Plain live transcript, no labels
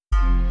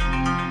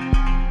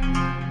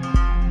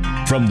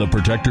From the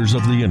protectors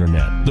of the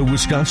Internet, the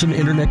Wisconsin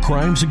Internet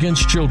Crimes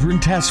Against Children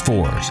Task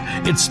Force,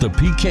 it's the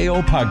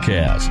PKO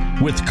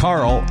Podcast with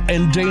Carl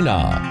and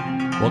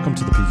Dana. Welcome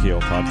to the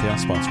PKO Podcast,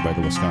 sponsored by the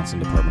Wisconsin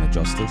Department of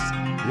Justice,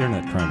 the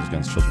Internet Crimes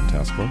Against Children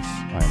Task Force.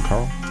 I am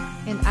Carl.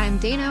 And I'm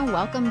Dana.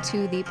 Welcome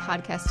to the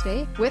podcast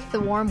today. With the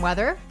warm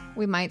weather,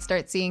 we might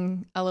start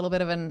seeing a little bit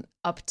of an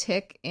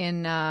uptick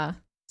in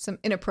some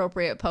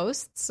inappropriate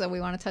posts. So we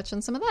want to touch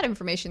on some of that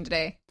information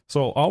today.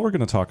 So all we're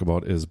going to talk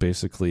about is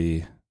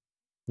basically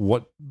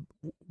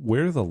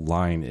where the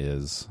line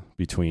is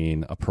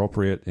between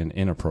appropriate and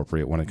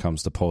inappropriate when it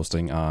comes to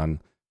posting on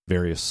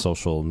various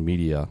social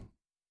media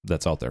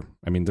that's out there.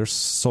 I mean, there's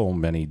so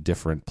many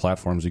different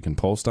platforms you can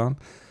post on.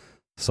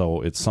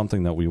 So it's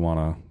something that we want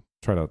to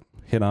try to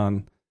hit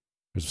on.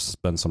 There's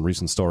been some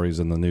recent stories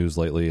in the news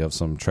lately of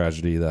some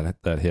tragedy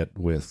that hit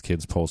with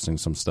kids posting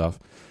some stuff.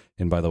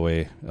 And by the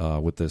way,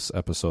 with this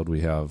episode,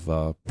 we have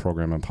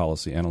program and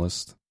policy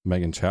analyst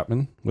Megan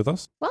Chapman with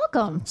us.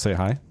 Welcome. Say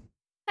hi.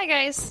 Hi,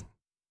 guys.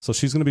 So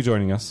she's going to be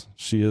joining us.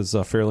 She is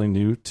fairly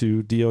new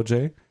to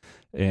DOJ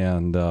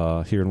and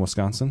here in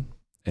Wisconsin.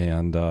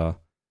 And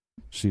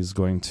she's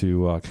going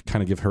to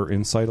kind of give her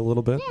insight a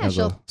little bit as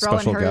a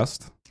special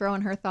guest. Throw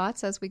in her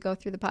thoughts as we go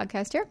through the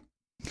podcast here.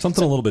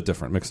 Something a little bit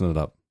different, mixing it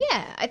up.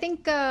 Yeah, I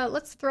think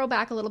let's throw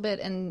back a little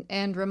bit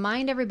and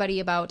remind everybody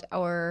about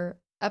our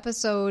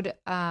episode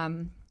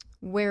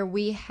where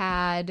we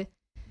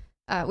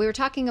were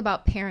talking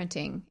about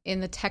parenting in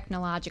the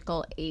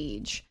technological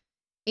age.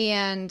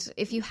 And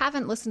if you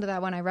haven't listened to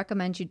that one, I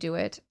recommend you do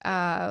it.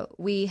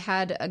 We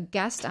had a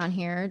guest on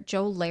here,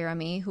 Joe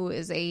Laramie, who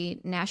is a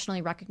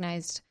nationally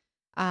recognized,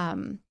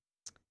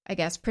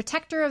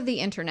 protector of the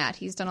internet.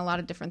 He's done a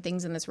lot of different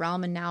things in this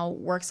realm and now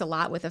works a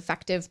lot with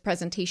effective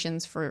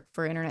presentations for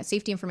internet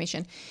safety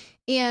information.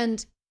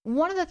 And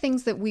one of the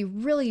things that we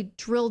really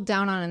drilled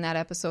down on in that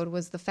episode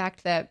was the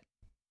fact that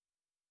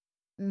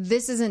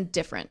this isn't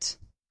different.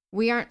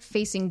 We aren't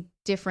facing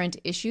different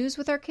issues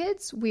with our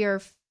kids. We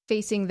are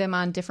facing them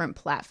on different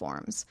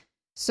platforms.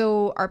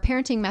 So our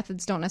parenting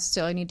methods don't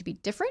necessarily need to be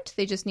different.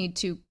 They just need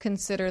to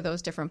consider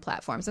those different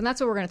platforms. And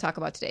that's what we're going to talk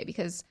about today,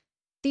 because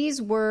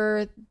these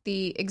were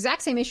the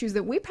exact same issues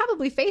that we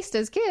probably faced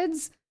as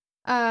kids.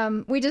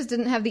 We just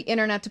didn't have the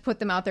internet to put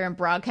them out there and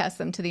broadcast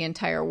them to the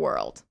entire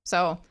world.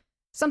 So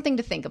something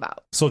to think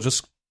about. So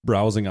just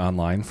browsing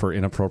online for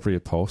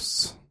inappropriate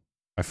posts,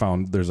 I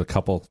found there's a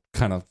couple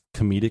kind of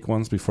comedic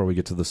ones before we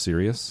get to the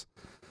serious.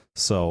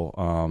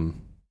 So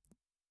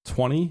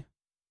 20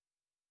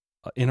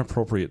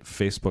 inappropriate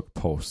Facebook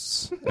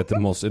posts at the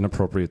most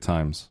inappropriate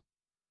times.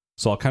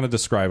 So I'll kind of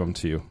describe them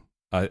to you.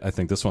 I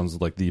think this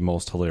one's like the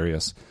most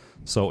hilarious.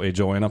 So a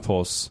Joanna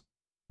posts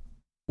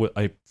with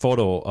a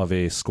photo of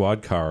a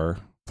squad car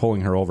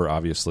pulling her over,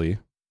 obviously,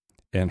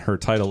 and her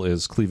title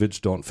is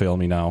 "Cleavage Don't Fail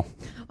Me Now."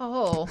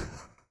 Oh.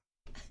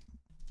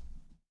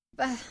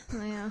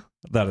 Yeah.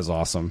 That is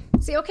awesome.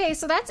 See, okay,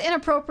 so that's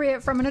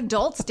inappropriate from an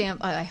adult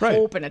standpoint. I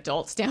hope an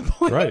adult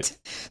standpoint. Right.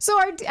 So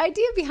our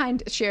idea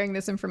behind sharing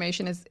this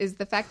information is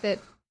the fact that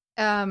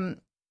so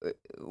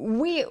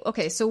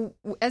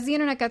as the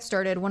internet got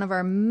started, one of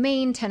our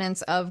main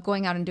tenets of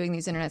going out and doing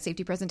these internet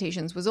safety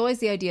presentations was always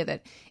the idea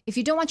that if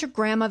you don't want your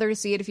grandmother to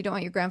see it, if you don't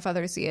want your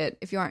grandfather to see it,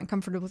 if you aren't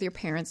comfortable with your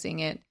parents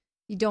seeing it,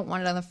 you don't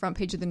want it on the front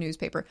page of the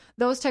newspaper,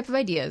 those type of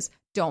ideas,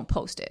 don't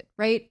post it,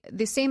 right?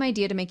 The same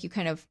idea to make you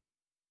kind of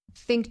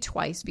think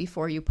twice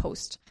before you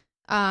post.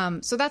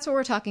 So that's what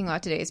we're talking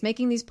about today, is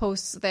making these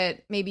posts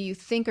that maybe you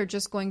think are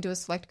just going to a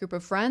select group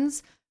of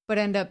friends, but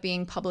end up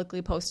being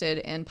publicly posted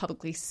and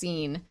publicly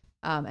seen,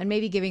 and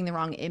maybe giving the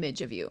wrong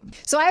image of you.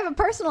 So I have a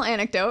personal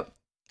anecdote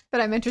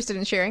that I'm interested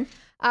in sharing.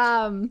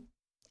 I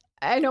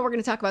know we're going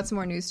to talk about some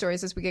more news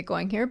stories as we get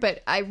going here,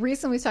 but I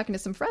recently was talking to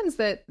some friends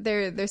that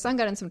their son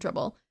got in some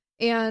trouble,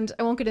 and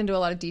I won't get into a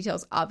lot of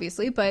details,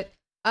 obviously, but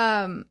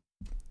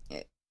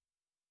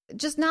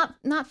just not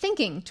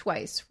thinking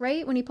twice,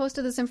 right? When he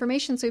posted this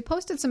information. So he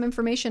posted some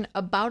information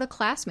about a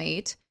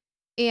classmate,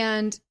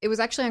 and it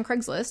was actually on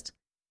Craigslist,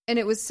 and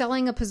it was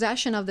selling a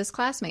possession of this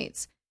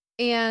classmate's.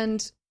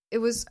 And it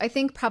was, I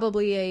think,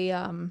 probably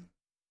a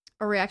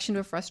reaction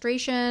to a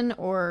frustration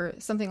or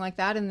something like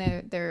that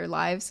in their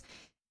lives.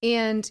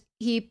 And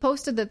he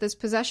posted that this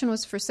possession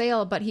was for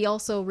sale, but he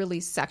also really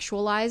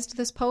sexualized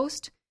this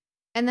post.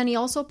 And then he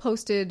also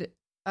posted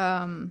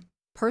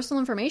personal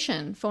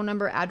information, phone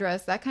number,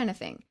 address, that kind of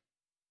thing,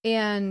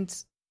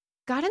 and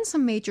got in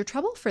some major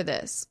trouble for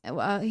this.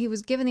 He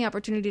was given the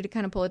opportunity to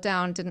kind of pull it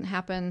down. Didn't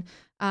happen.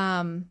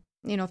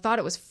 Thought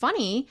it was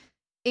funny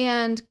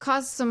and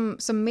caused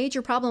some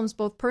major problems,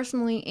 both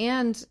personally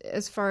and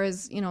as far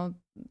as,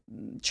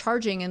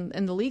 charging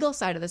and the legal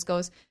side of this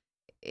goes.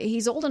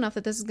 He's old enough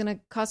that this is going to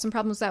cause some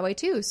problems that way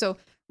too. So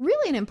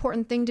really an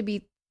important thing to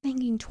be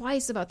thinking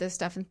twice about this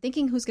stuff and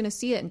thinking who's going to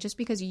see it. And just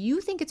because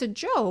you think it's a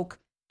joke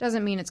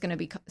doesn't mean it's going to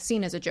be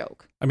seen as a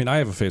joke. I mean, I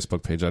have a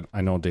Facebook page.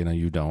 I know, Dana,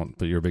 you don't,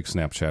 but you're a big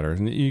Snapchatter.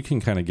 And you can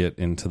kind of get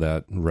into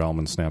that realm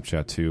in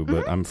Snapchat too.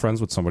 But I'm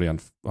friends with somebody on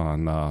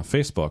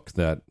Facebook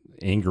that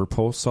anger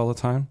posts all the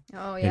time.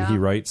 Oh, yeah. And he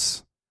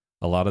writes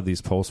a lot of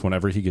these posts,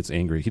 whenever he gets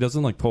angry, he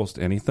doesn't like post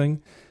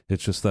anything.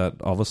 It's just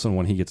that all of a sudden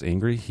when he gets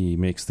angry, he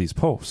makes these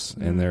posts,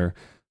 and they're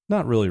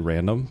not really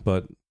random,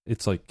 but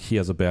it's like he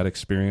has a bad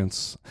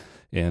experience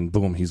and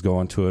boom, he's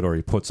going to it, or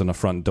he puts in a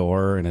front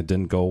door and it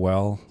didn't go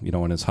well,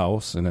 in his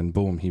house, and then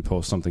boom, he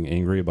posts something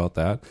angry about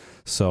that.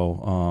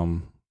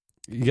 So,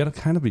 you got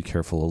to kind of be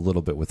careful a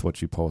little bit with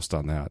what you post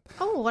on that.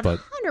 Oh,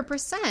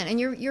 100%. And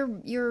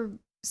you're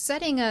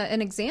setting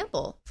an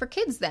example for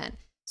kids then.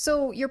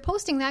 So you're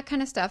posting that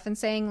kind of stuff and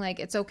saying like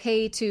it's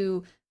okay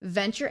to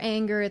vent your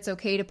anger, it's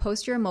okay to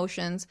post your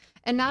emotions.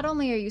 And not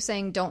only are you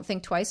saying don't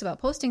think twice about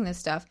posting this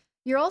stuff,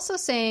 you're also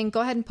saying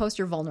go ahead and post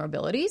your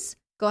vulnerabilities.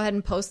 Go ahead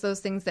and post those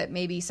things that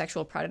maybe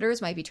sexual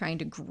predators might be trying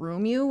to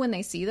groom you when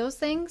they see those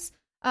things.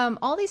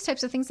 All these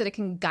types of things that it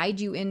can guide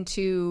you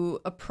into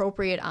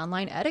appropriate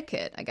online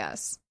etiquette, I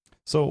guess.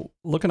 So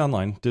looking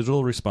online,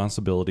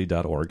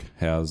 digitalresponsibility.org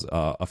has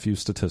a few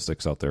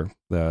statistics out there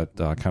that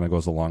kind of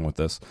goes along with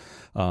this.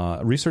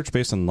 Research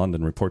based in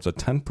London reports that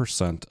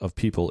 10% of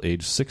people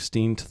aged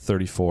 16 to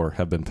 34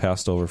 have been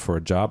passed over for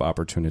a job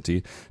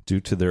opportunity due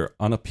to their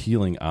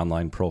unappealing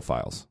online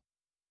profiles.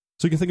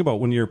 So you can think about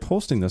when you're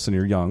posting this and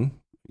you're young,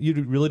 you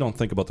really don't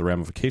think about the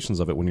ramifications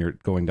of it when you're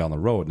going down the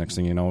road. Next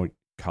thing you know,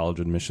 college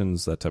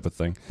admissions, that type of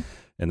thing.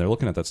 And they're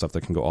looking at that stuff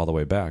that can go all the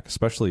way back,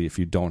 especially if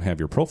you don't have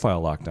your profile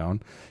locked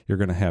down, you're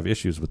going to have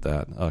issues with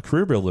that. A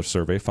Career Builder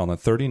survey found that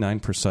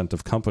 39%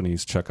 of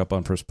companies check up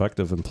on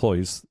prospective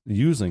employees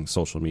using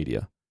social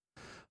media.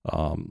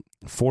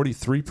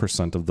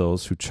 43% of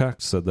those who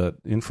checked said that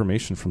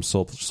information from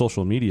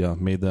social media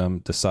made them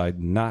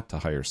decide not to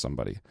hire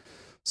somebody.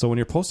 So when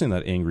you're posting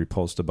that angry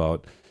post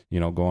about,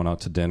 going out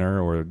to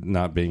dinner or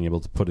not being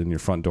able to put in your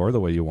front door the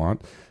way you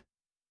want,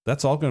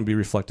 that's all going to be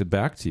reflected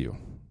back to you.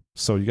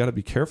 So you got to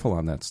be careful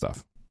on that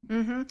stuff.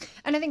 Mm-hmm.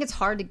 And I think it's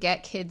hard to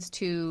get kids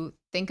to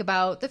think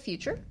about the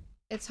future.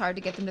 It's hard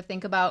to get them to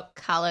think about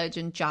college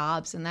and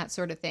jobs and that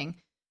sort of thing.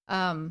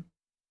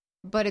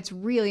 But it's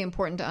really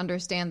important to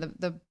understand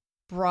the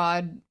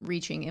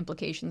broad-reaching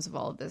implications of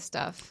all of this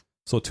stuff.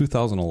 So a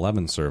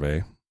 2011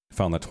 survey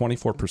found that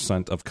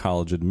 24% of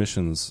college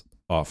admissions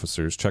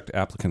officers checked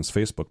applicants'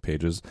 Facebook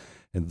pages,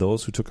 and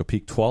those who took a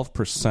peek,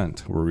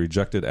 12% were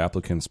rejected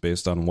applicants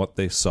based on what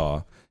they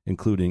saw,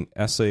 including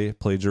essay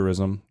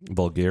plagiarism,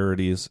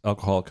 vulgarities,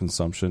 alcohol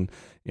consumption,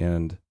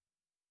 and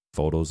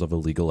photos of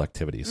illegal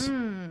activities.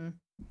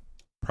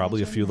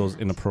 Probably a few of those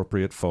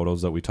inappropriate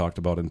photos that we talked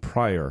about in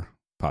prior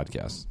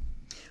podcasts.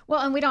 Well,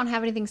 and we don't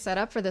have anything set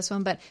up for this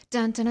one, but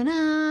dun, dun, dun,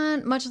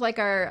 dun, much like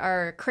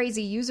our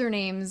crazy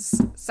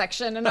usernames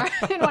section in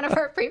one of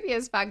our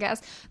previous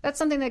podcasts, that's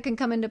something that can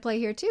come into play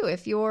here too.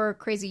 If your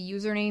crazy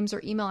usernames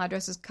or email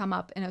addresses come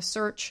up in a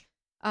search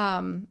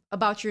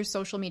about your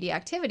social media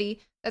activity,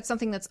 that's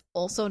something that's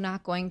also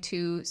not going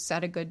to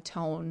set a good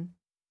tone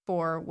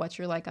for what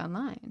you're like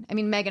online. I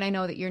mean, Megan, I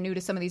know that you're new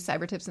to some of these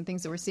cyber tips and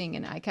things that we're seeing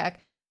in ICAC,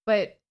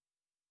 but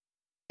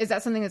is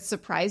that something that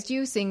surprised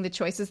you, seeing the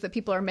choices that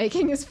people are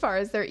making as far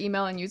as their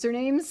email and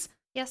usernames?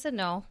 Yes and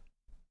no.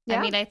 Yeah?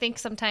 I mean, I think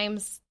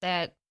sometimes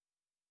that,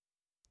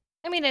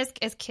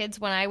 as kids,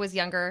 when I was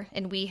younger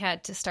and we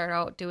had to start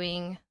out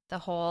doing the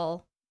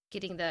whole,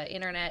 getting the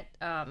internet,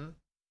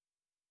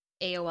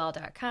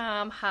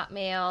 AOL.com,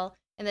 Hotmail,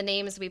 and the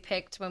names we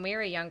picked when we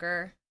were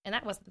younger, and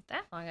that wasn't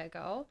that long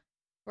ago,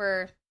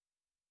 were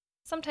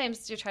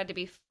sometimes you tried to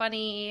be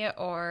funny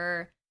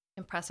or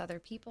impress other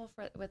people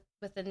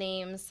with the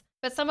names.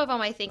 But some of them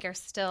I think are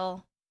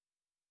still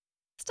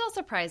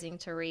surprising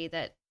to read,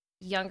 that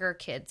younger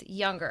kids,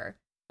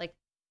 like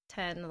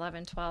 10,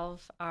 11,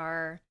 12,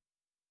 are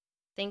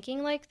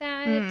thinking like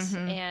that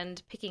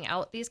and picking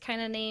out these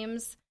kind of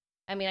names.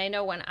 I mean, I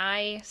know when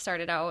I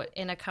started out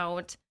in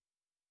account,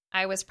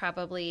 I was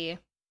probably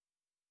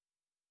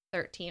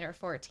 13 or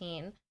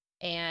 14,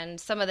 and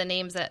some of the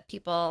names that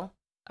people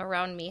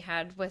around me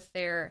had with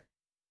their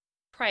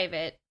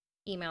private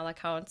email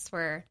accounts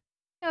were,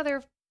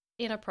 they're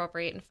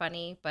inappropriate and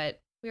funny,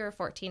 but we were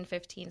 14,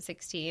 15,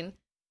 16,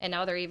 and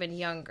now they're even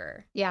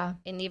younger. Yeah.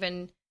 And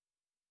even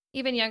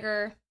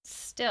younger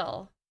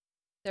still,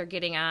 they're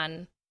getting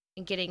on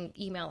and getting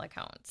email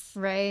accounts.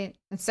 Right.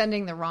 And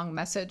sending the wrong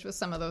message with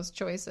some of those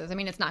choices. I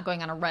mean, it's not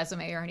going on a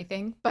resume or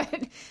anything, but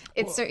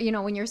it's,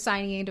 when you're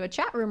signing into a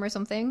chat room or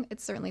something,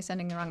 it's certainly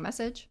sending the wrong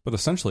message. But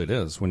essentially it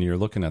is. When you're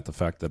looking at the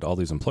fact that all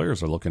these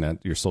employers are looking at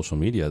your social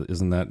media,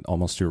 isn't that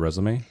almost your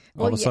resume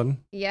all of a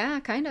sudden? Yeah,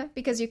 kind of.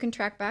 Because you can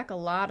track back a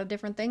lot of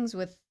different things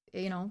with,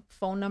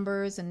 phone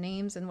numbers and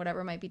names and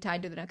whatever might be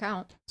tied to the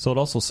account. So it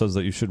also says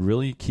that you should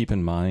really keep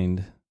in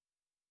mind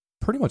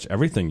pretty much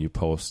everything you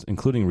post,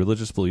 including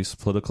religious beliefs,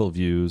 political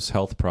views,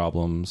 health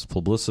problems,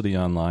 publicity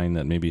online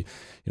that maybe,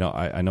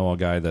 I know a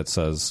guy that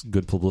says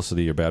good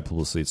publicity or bad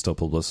publicity, it's still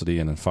publicity.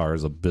 And as far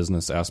as a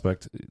business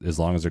aspect, as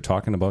long as they're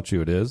talking about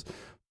you, it is.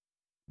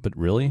 But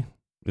really,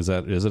 is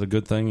it a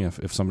good thing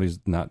if somebody's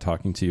not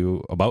talking to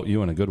you about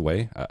you in a good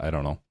way? I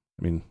don't know.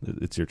 I mean,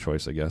 it's your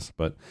choice, I guess,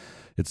 but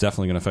it's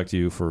definitely going to affect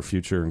you for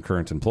future and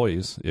current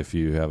employees. If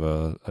you have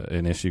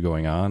an issue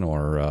going on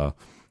or,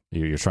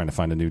 you're trying to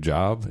find a new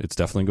job, it's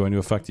definitely going to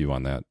affect you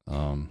on that.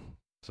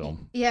 So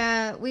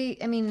yeah,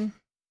 think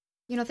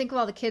of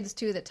all the kids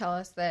too that tell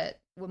us that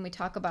when we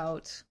talk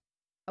about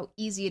how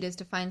easy it is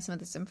to find some of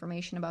this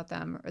information about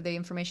them or the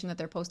information that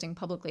they're posting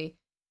publicly,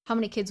 how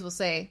many kids will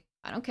say,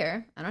 I don't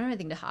care, I don't have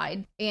anything to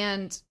hide.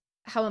 And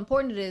how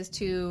important it is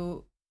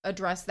to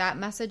address that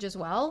message as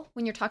well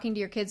when you're talking to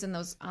your kids in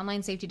those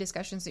online safety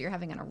discussions that you're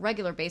having on a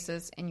regular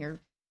basis and you're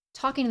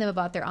talking to them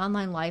about their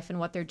online life and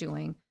what they're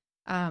doing.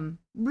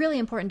 Really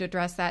important to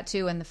address that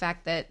too, and the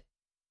fact that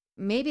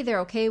maybe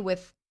they're okay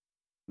with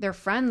their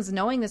friends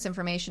knowing this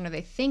information, or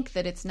they think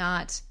that it's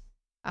not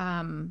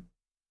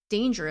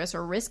dangerous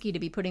or risky to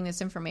be putting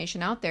this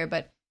information out there,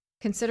 but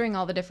considering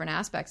all the different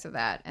aspects of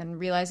that and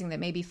realizing that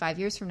maybe 5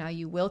 years from now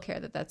you will care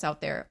that that's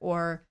out there,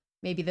 or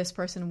maybe this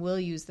person will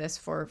use this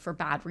for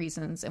bad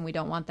reasons, and we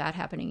don't want that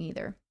happening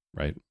either.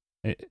 Right.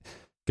 You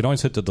can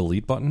always hit the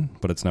delete button,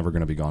 but it's never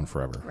going to be gone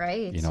forever.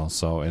 Right.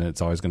 So, and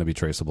it's always going to be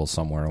traceable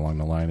somewhere along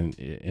the line.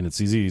 And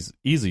it's easy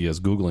as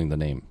Googling the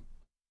name.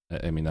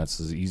 I mean, that's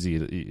as easy.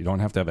 You don't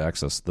have to have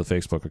access to the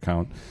Facebook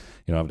account.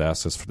 You don't have to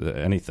access for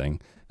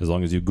anything. As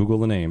long as you Google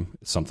the name,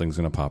 something's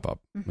going to pop up.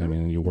 Mm-hmm. I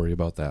mean, you worry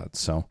about that.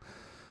 So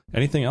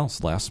anything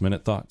else? Last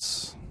minute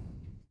thoughts?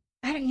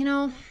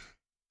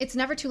 It's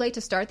never too late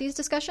to start these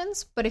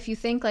discussions, but if you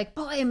think like,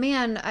 boy,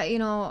 man,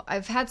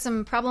 I've had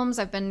some problems.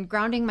 I've been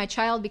grounding my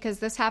child because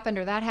this happened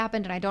or that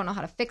happened, and I don't know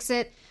how to fix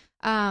it.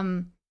 We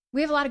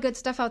have a lot of good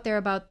stuff out there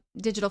about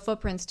digital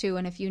footprints too.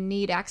 And if you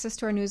need access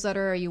to our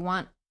newsletter, or you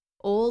want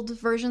old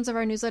versions of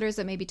our newsletters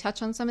that maybe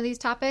touch on some of these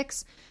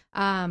topics,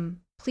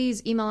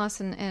 please email us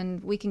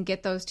and we can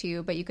get those to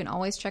you. But you can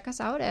always check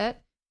us out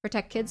at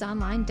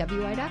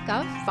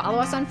protectkidsonline.wi.gov. Follow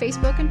us on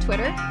Facebook and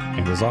Twitter.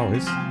 And as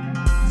always,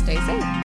 stay safe.